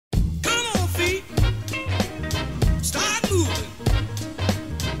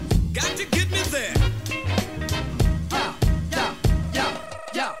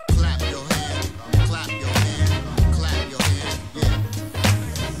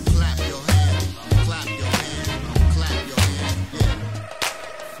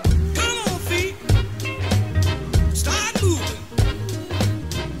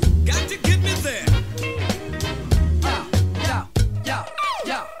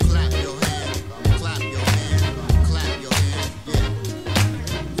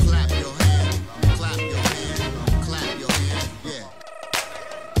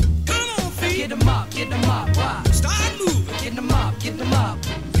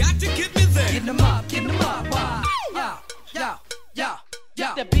Got to get me there. Get 'em up, why?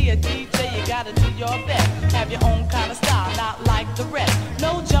 Yeah. To be a DJ, you gotta do your best. Have your own kind of style, not like the rest.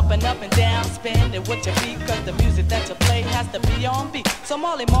 No jumping up and down, spinning with your feet, cause the music that you play has to be on beat. So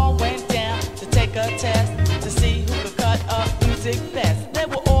Marley Marl went down to take a test to see who could cut up music best. They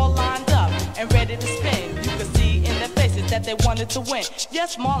were all lined up and ready to spin. You could see in their faces that they wanted to win.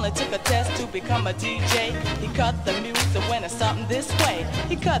 Yes, Marley took a test to become a DJ. He cut the music when it's something this way.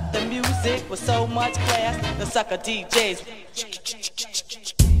 He cut the music with so much class, the sucker DJs.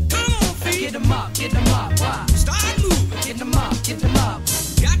 Come on, feet. Get 'em up, why? Start moving. Get 'em up.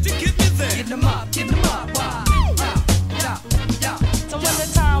 Got to get me there. Get 'em up, why? Yeah. So when the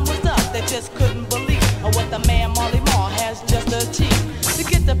time was up, they just couldn't believe what the man Marley Marl has just achieved. To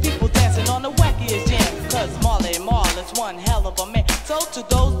get the people dancing on the wackiest jam, cause Marley Marl is one hell of a man. So to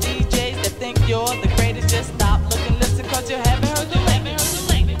those DJs that think you're the greatest, just stop, look and listen, cause you haven't heard the latest.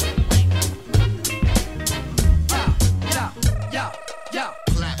 Yeah.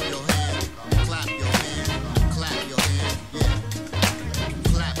 Clap your hand, clap your hand, clap your hand, yeah.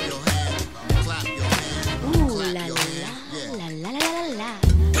 Clap your hand, clap your hand, Ooh clap la your hand, yeah. la.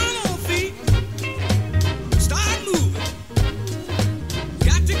 Come on, feet. Start moving.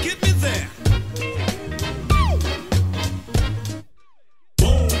 Got to get me there.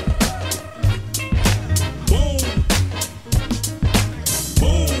 Boom. Boom.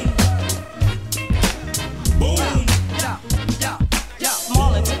 Boom. Boom. Yeah.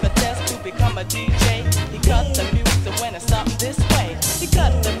 Marley took a test to become a DJ. He cut the music when it's something this way. He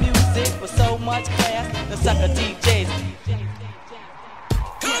cut the music with so much class, the sucker DJs.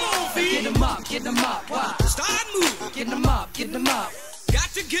 Come on, feet. Get 'em up, why? Start moving. Get 'em up. Got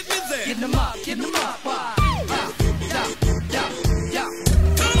to get me there. Get 'em up, why? Yeah.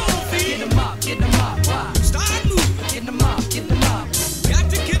 Come on, feet. Get 'em up, why? Start moving. Get 'em up. Got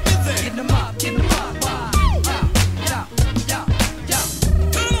to get me there. Get 'em up, why? Yeah.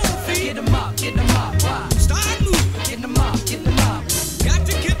 Come on, feet. Get 'em up, why? Start moving. Get 'em up. Got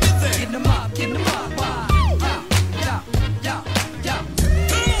to get me there. Get 'em up, why? Yeah.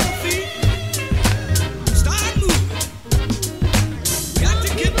 Come on, feet. Start moving. Got to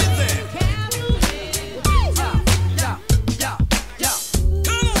get me there. Yeah.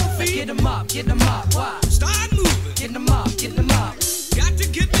 Come on, feet. Get 'em up, why? Start moving. Get 'em up. Got to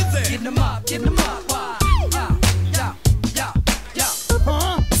get me there. Get 'em up, why?